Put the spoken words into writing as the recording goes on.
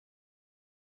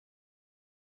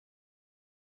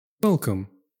Welcome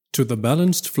to the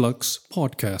Balanced Flux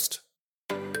podcast.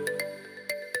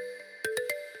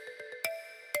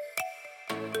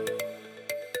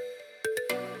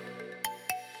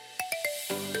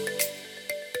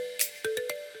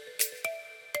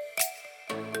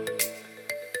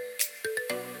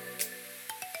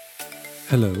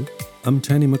 Hello, I'm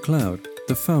Tanny McLeod,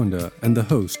 the founder and the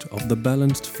host of the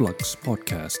Balanced Flux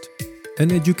podcast, an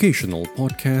educational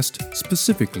podcast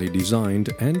specifically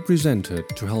designed and presented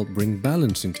to help bring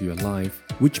balance into your life,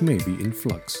 which may be in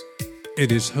flux.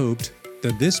 It is hoped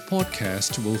that this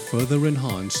podcast will further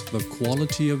enhance the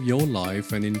quality of your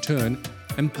life and in turn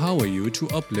empower you to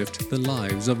uplift the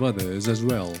lives of others as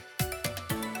well.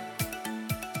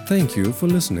 Thank you for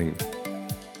listening.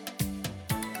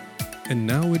 And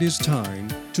now it is time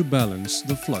to balance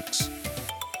the flux.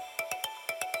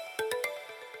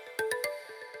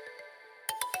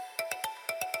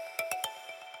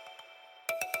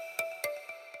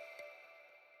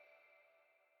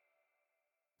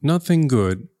 Nothing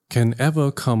good can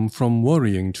ever come from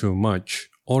worrying too much,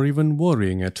 or even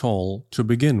worrying at all to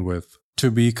begin with.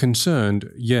 To be concerned,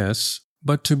 yes,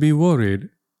 but to be worried,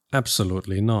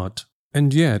 absolutely not.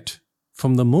 And yet,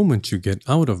 from the moment you get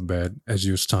out of bed as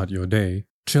you start your day,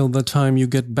 till the time you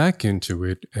get back into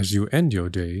it as you end your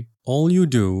day, all you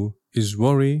do is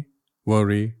worry,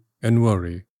 worry, and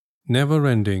worry.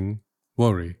 Never-ending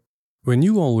worry. When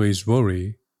you always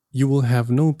worry, you will have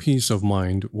no peace of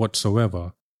mind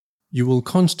whatsoever. You will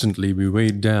constantly be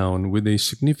weighed down with a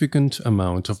significant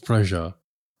amount of pressure.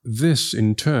 This,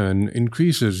 in turn,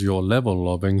 increases your level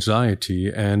of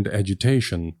anxiety and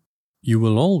agitation. You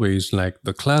will always lack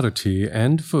the clarity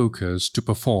and focus to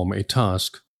perform a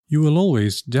task. You will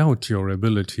always doubt your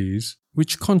abilities,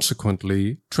 which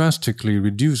consequently drastically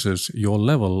reduces your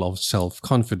level of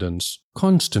self-confidence.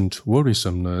 Constant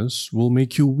worrisomeness will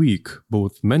make you weak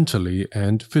both mentally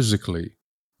and physically.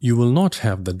 You will not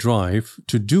have the drive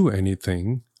to do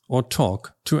anything or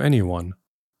talk to anyone.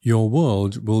 Your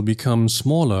world will become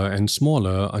smaller and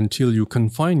smaller until you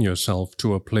confine yourself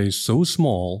to a place so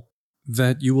small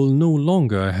that you will no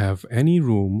longer have any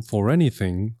room for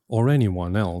anything or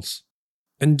anyone else.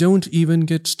 And don't even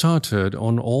get started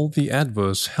on all the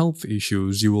adverse health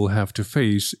issues you will have to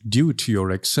face due to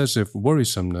your excessive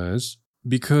worrisomeness,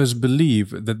 because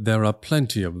believe that there are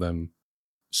plenty of them.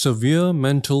 Severe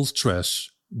mental stress,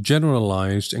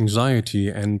 generalized anxiety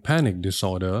and panic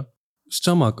disorder,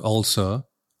 stomach ulcer,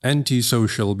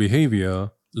 antisocial behavior,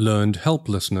 learned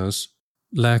helplessness,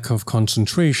 lack of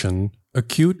concentration,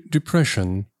 acute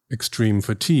depression, extreme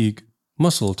fatigue,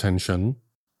 muscle tension,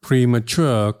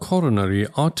 premature coronary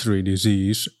artery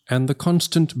disease, and the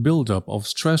constant buildup of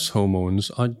stress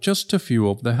hormones are just a few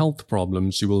of the health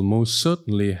problems you will most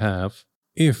certainly have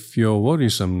if your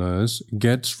worrisomeness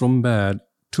gets from bad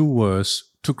to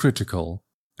worse to critical.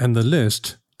 And the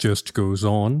list just goes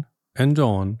on and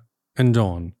on and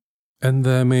on. And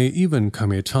there may even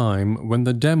come a time when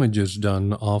the damages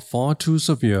done are far too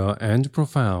severe and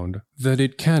profound that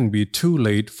it can be too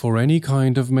late for any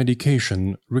kind of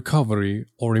medication, recovery,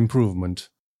 or improvement.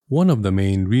 One of the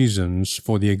main reasons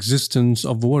for the existence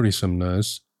of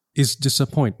worrisomeness is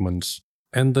disappointments,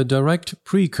 and the direct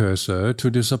precursor to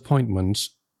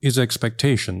disappointments is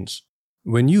expectations.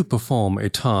 When you perform a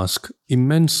task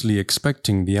immensely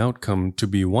expecting the outcome to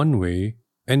be one way,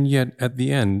 and yet at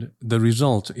the end the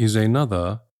result is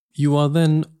another, you are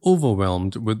then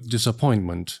overwhelmed with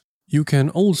disappointment. You can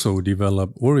also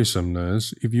develop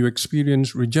worrisomeness if you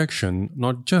experience rejection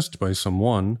not just by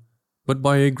someone, but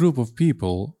by a group of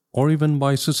people or even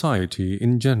by society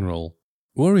in general.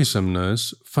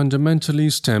 Worrisomeness fundamentally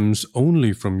stems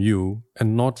only from you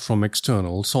and not from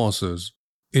external sources.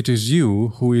 It is you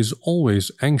who is always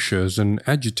anxious and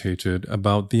agitated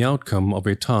about the outcome of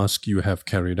a task you have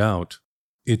carried out.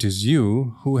 It is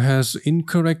you who has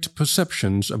incorrect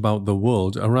perceptions about the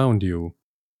world around you.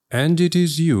 And it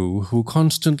is you who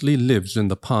constantly lives in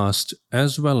the past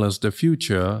as well as the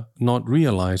future, not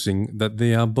realizing that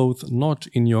they are both not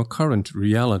in your current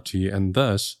reality and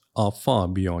thus are far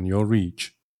beyond your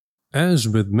reach. As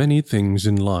with many things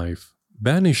in life,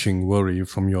 banishing worry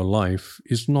from your life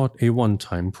is not a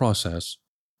one-time process.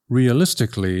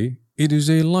 Realistically, it is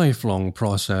a lifelong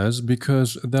process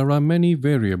because there are many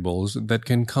variables that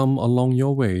can come along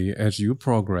your way as you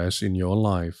progress in your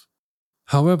life.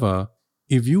 However,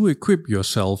 if you equip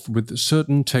yourself with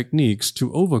certain techniques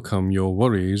to overcome your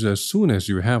worries as soon as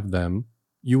you have them,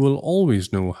 you will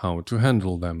always know how to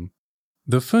handle them.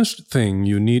 The first thing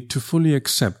you need to fully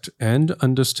accept and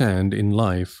understand in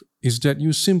life is that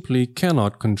you simply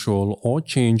cannot control or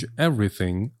change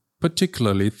everything,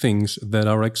 particularly things that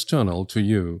are external to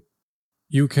you.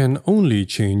 You can only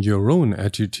change your own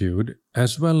attitude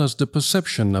as well as the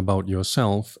perception about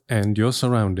yourself and your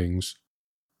surroundings.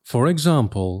 For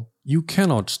example, you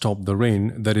cannot stop the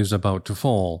rain that is about to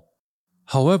fall.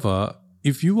 However,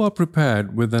 if you are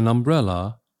prepared with an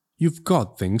umbrella, you've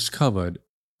got things covered.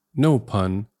 No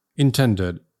pun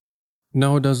intended.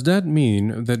 Now, does that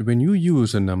mean that when you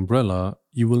use an umbrella,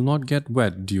 you will not get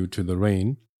wet due to the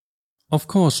rain? Of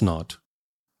course not.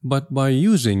 But by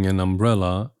using an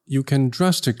umbrella, you can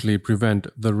drastically prevent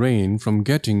the rain from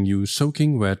getting you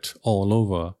soaking wet all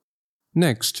over.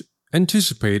 Next,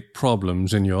 anticipate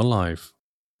problems in your life.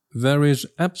 There is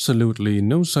absolutely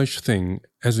no such thing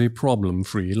as a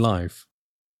problem-free life.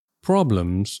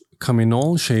 Problems come in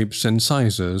all shapes and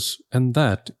sizes, and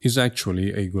that is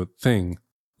actually a good thing.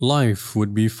 Life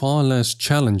would be far less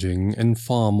challenging and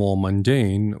far more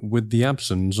mundane with the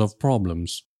absence of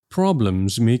problems.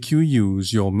 Problems make you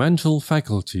use your mental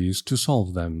faculties to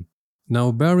solve them.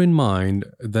 Now bear in mind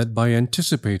that by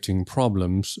anticipating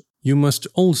problems, you must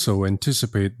also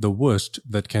anticipate the worst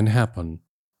that can happen.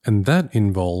 And that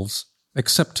involves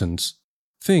acceptance.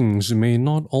 Things may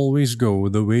not always go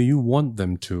the way you want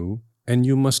them to, and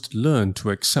you must learn to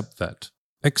accept that.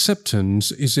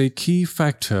 Acceptance is a key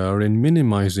factor in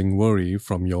minimizing worry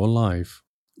from your life.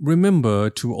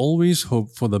 Remember to always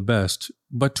hope for the best,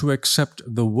 but to accept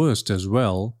the worst as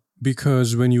well,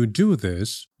 because when you do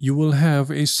this, you will have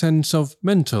a sense of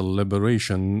mental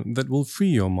liberation that will free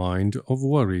your mind of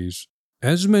worries.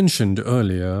 As mentioned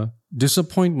earlier,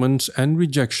 disappointments and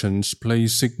rejections play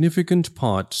significant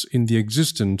parts in the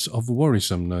existence of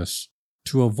worrisomeness.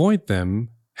 To avoid them,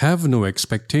 have no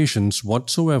expectations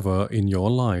whatsoever in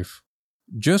your life.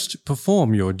 Just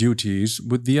perform your duties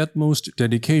with the utmost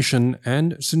dedication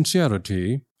and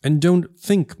sincerity, and don't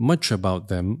think much about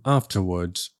them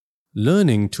afterwards.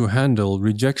 Learning to handle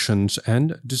rejections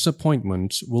and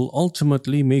disappointments will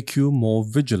ultimately make you more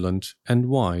vigilant and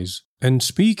wise. And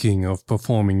speaking of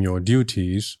performing your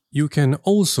duties, you can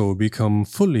also become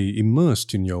fully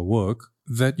immersed in your work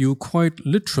that you quite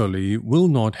literally will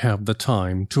not have the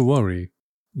time to worry.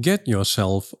 Get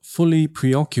yourself fully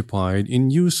preoccupied in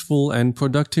useful and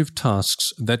productive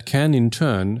tasks that can in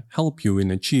turn help you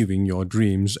in achieving your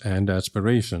dreams and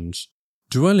aspirations.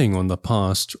 Dwelling on the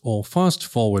past or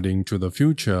fast-forwarding to the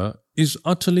future is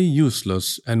utterly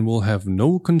useless and will have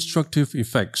no constructive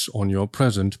effects on your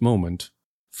present moment.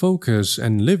 Focus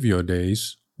and live your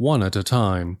days one at a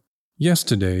time.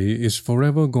 Yesterday is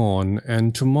forever gone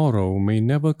and tomorrow may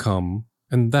never come,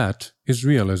 and that is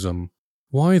realism.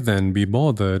 Why then be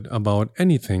bothered about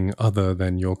anything other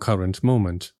than your current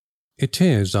moment? It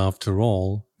is, after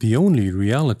all, the only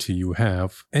reality you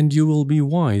have, and you will be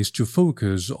wise to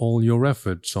focus all your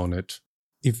efforts on it.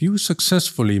 If you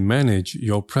successfully manage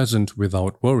your present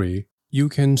without worry, you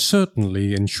can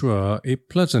certainly ensure a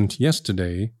pleasant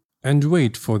yesterday and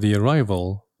wait for the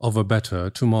arrival of a better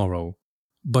tomorrow.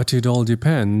 But it all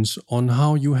depends on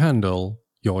how you handle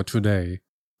your today.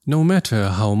 No matter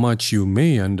how much you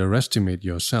may underestimate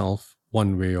yourself,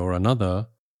 one way or another,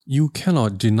 you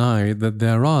cannot deny that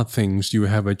there are things you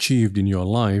have achieved in your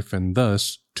life and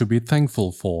thus to be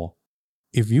thankful for.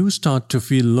 If you start to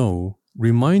feel low,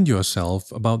 remind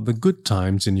yourself about the good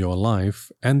times in your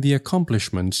life and the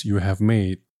accomplishments you have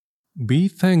made. Be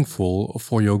thankful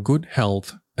for your good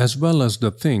health as well as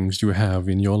the things you have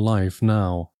in your life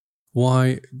now.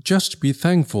 Why, just be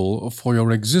thankful for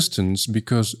your existence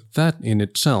because that in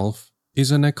itself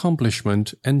is an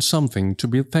accomplishment and something to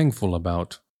be thankful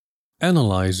about.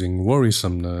 Analyzing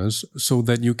worrisomeness so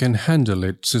that you can handle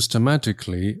it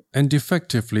systematically and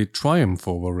effectively triumph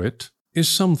over it is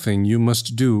something you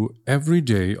must do every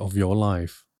day of your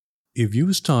life. If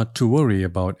you start to worry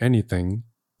about anything,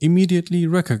 immediately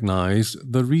recognize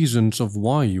the reasons of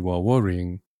why you are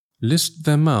worrying. List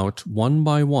them out one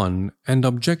by one and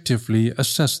objectively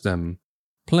assess them.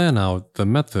 Plan out the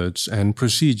methods and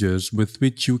procedures with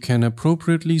which you can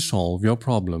appropriately solve your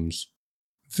problems.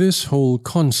 This whole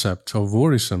concept of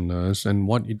worrisomeness and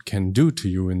what it can do to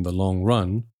you in the long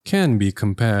run can be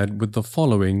compared with the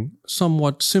following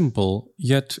somewhat simple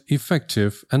yet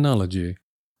effective analogy.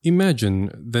 Imagine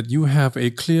that you have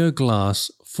a clear glass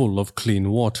full of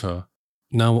clean water.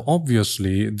 Now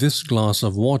obviously this glass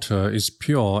of water is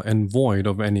pure and void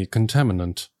of any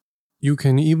contaminant. You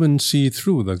can even see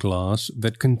through the glass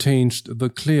that contains the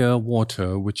clear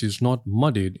water which is not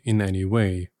muddied in any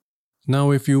way.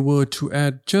 Now if you were to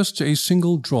add just a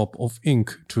single drop of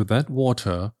ink to that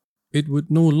water, it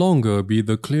would no longer be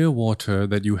the clear water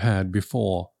that you had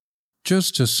before.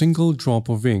 Just a single drop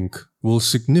of ink will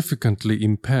significantly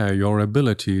impair your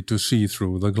ability to see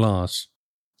through the glass.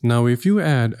 Now if you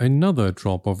add another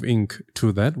drop of ink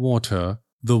to that water,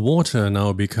 the water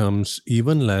now becomes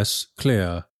even less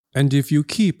clear. And if you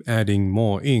keep adding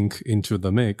more ink into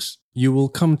the mix, you will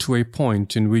come to a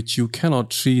point in which you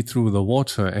cannot see through the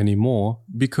water anymore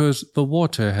because the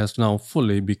water has now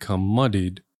fully become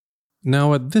muddied.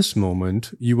 Now at this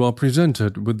moment, you are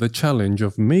presented with the challenge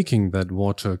of making that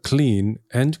water clean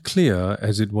and clear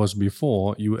as it was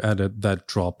before you added that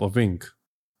drop of ink.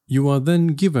 You are then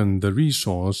given the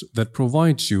resource that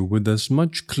provides you with as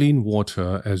much clean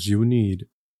water as you need.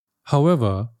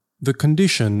 However, the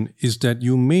condition is that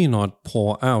you may not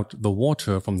pour out the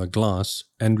water from the glass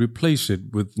and replace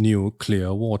it with new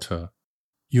clear water.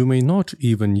 You may not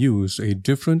even use a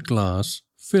different glass,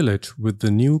 fill it with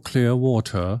the new clear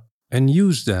water, and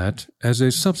use that as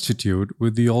a substitute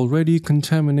with the already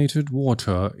contaminated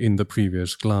water in the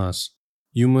previous glass.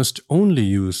 You must only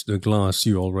use the glass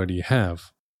you already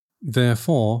have.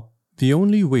 Therefore, the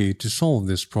only way to solve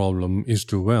this problem is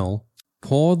to,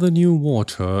 pour the new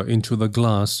water into the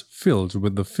glass filled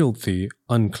with the filthy,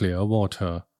 unclear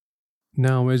water.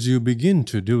 Now, as you begin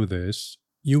to do this,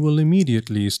 you will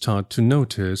immediately start to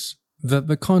notice that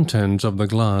the contents of the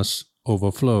glass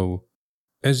overflow.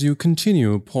 As you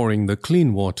continue pouring the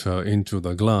clean water into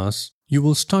the glass, you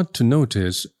will start to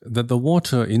notice that the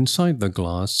water inside the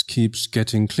glass keeps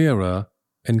getting clearer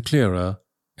and clearer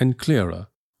and clearer,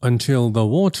 until the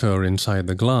water inside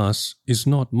the glass is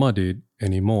not muddied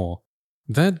anymore.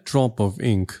 That drop of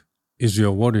ink is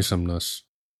your worrisomeness.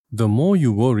 The more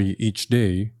you worry each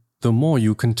day, the more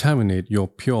you contaminate your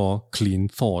pure, clean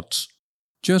thoughts.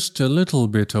 Just a little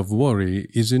bit of worry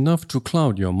is enough to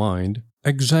cloud your mind,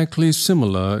 exactly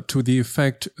similar to the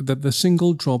effect that the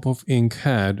single drop of ink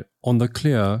had on the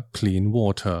clear, clean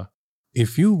water.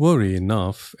 If you worry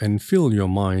enough and fill your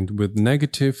mind with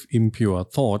negative, impure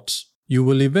thoughts, you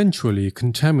will eventually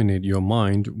contaminate your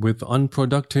mind with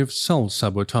unproductive,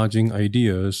 self-sabotaging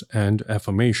ideas and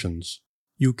affirmations.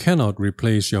 You cannot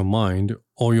replace your mind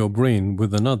or your brain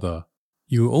with another.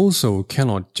 You also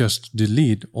cannot just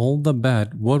delete all the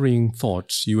bad, worrying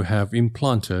thoughts you have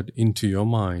implanted into your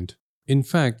mind. In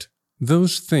fact,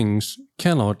 those things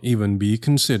cannot even be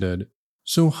considered.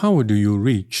 So how do you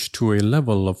reach to a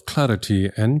level of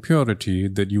clarity and purity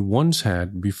that you once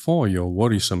had before your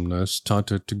worrisomeness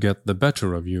started to get the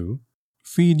better of you?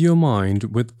 Feed your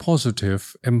mind with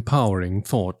positive, empowering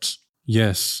thoughts.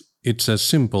 Yes, it's as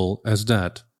simple as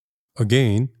that.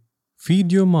 Again,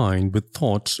 feed your mind with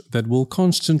thoughts that will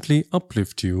constantly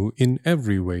uplift you in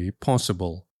every way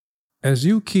possible. As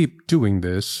you keep doing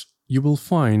this, you will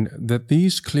find that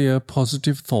these clear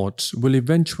positive thoughts will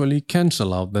eventually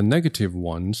cancel out the negative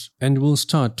ones and will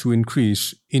start to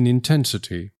increase in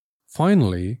intensity.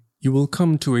 Finally, you will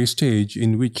come to a stage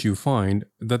in which you find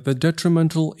that the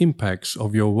detrimental impacts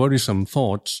of your worrisome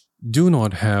thoughts do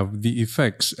not have the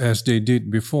effects as they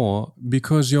did before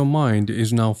because your mind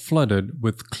is now flooded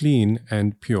with clean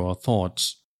and pure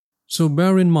thoughts. So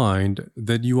bear in mind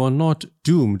that you are not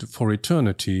doomed for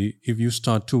eternity if you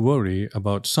start to worry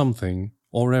about something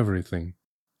or everything.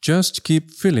 Just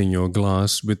keep filling your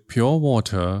glass with pure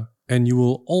water and you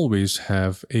will always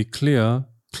have a clear,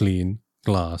 clean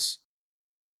glass.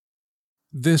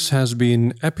 This has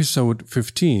been episode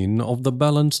 15 of the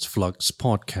Balanced Flux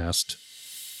podcast.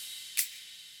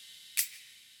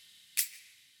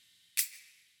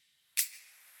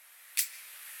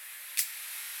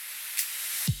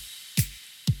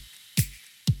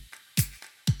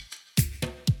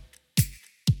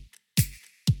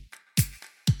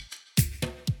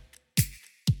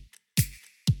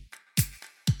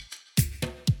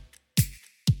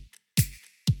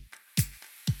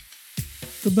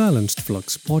 The Balanced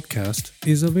Flux podcast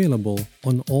is available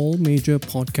on all major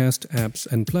podcast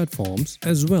apps and platforms,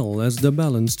 as well as the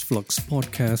Balanced Flux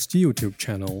podcast YouTube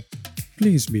channel.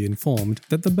 Please be informed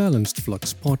that the Balanced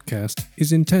Flux podcast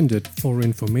is intended for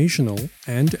informational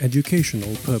and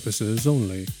educational purposes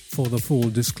only. For the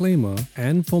full disclaimer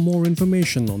and for more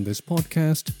information on this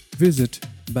podcast, visit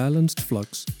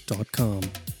balancedflux.com.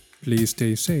 Please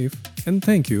stay safe and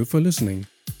thank you for listening.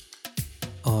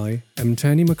 I am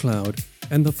Tanny McLeod,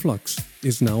 and the flux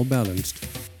is now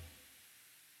balanced.